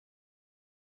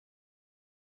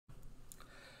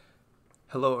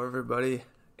Hello everybody.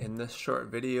 In this short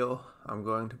video, I'm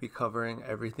going to be covering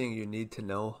everything you need to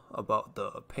know about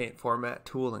the Paint Format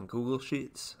tool in Google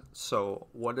Sheets. So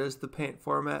what is the Paint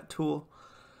Format tool?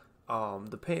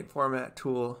 The Paint Format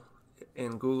tool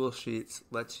in Google Sheets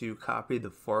lets you copy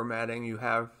the formatting you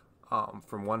have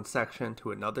from one section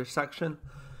to another section.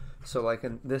 So like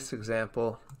in this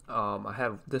example, I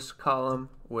have this column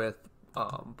with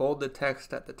bolded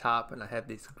text at the top and I have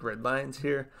these grid lines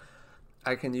here.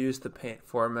 I can use the Paint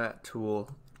Format tool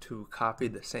to copy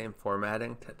the same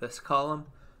formatting to this column.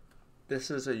 This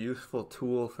is a useful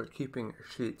tool for keeping your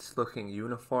sheets looking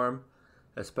uniform,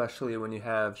 especially when you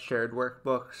have shared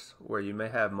workbooks where you may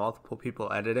have multiple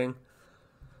people editing.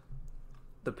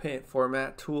 The Paint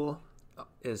Format tool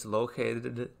is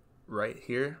located right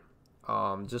here,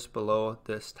 just below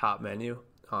this top menu.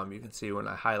 You can see when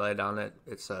I highlight on it,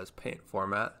 it says Paint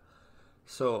Format.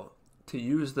 So to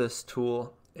use this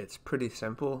tool, it's pretty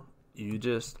simple. You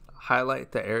just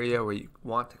highlight the area where you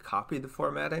want to copy the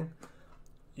formatting.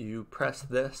 You press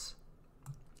this,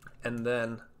 and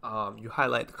then you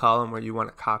highlight the column where you want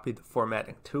to copy the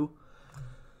formatting to.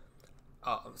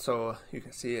 So you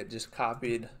can see it just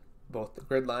copied both the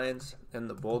grid lines and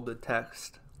the bolded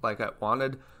text like I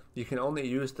wanted. You can only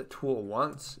use the tool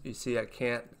once. You see I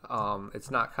can't, it's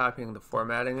not copying the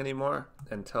formatting anymore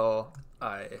until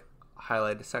I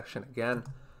highlight a section again.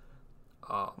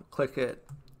 Click it,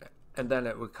 and then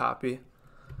it would copy.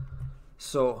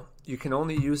 So you can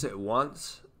only use it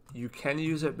once. You can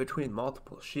use it between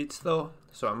multiple sheets though.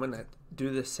 So I'm going to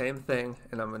do the same thing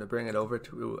and I'm going to bring it over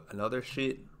to another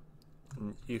sheet.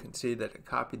 And you can see that it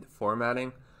copied the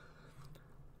formatting.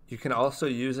 You can also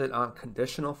use it on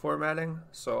conditional formatting.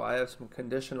 So I have some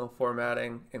conditional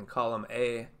formatting in column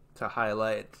A to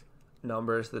highlight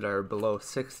numbers that are below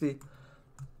 60.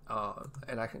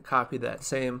 And I can copy that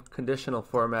same conditional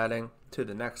formatting to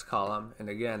the next column, and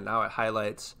again now it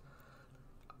highlights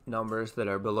numbers that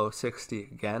are below 60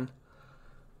 again.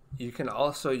 You can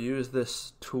also use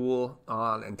this tool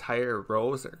on entire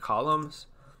rows or columns,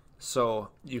 so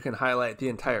you can highlight the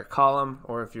entire column,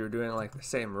 or if you're doing like the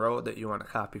same row that you want to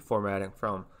copy formatting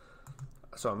from.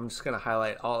 So I'm just going to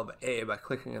highlight all of A by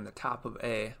clicking in the top of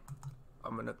A.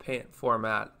 I'm going to Paint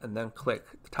Format and then click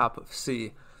the top of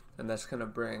C, and that's going to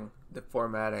bring the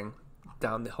formatting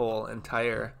down the whole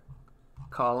entire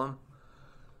column.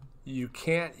 You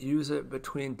can't use it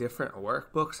between different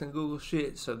workbooks in Google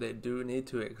Sheets, so they do need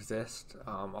to exist,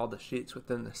 all the sheets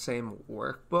within the same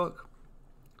workbook.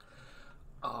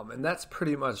 And that's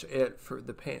pretty much it for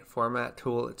the Paint Format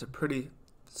tool. It's a pretty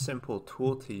simple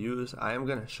tool to use. I am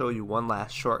going to show you one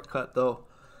last shortcut though.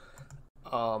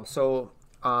 So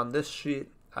on this sheet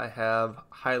I have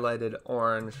highlighted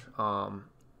orange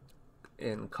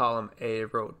in column A,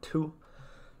 row 2.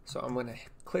 So I'm going to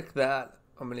click that.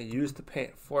 I'm going to use the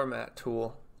Paint Format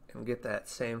tool and get that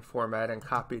same formatting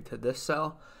copied to this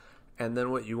cell. And then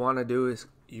what you want to do is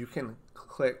you can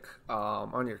click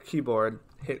on your keyboard,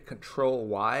 hit Control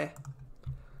Y,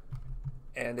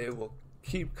 and it will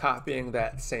keep copying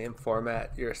that same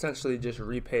format. You're essentially just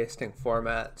repasting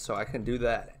format, so I can do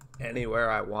that anywhere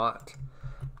I want.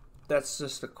 That's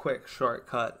just a quick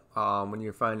shortcut when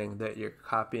you're finding that you're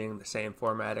copying the same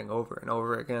formatting over and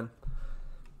over again.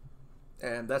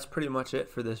 And that's pretty much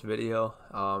it for this video.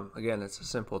 Again, it's a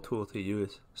simple tool to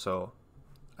use, so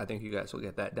I think you guys will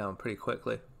get that down pretty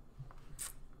quickly.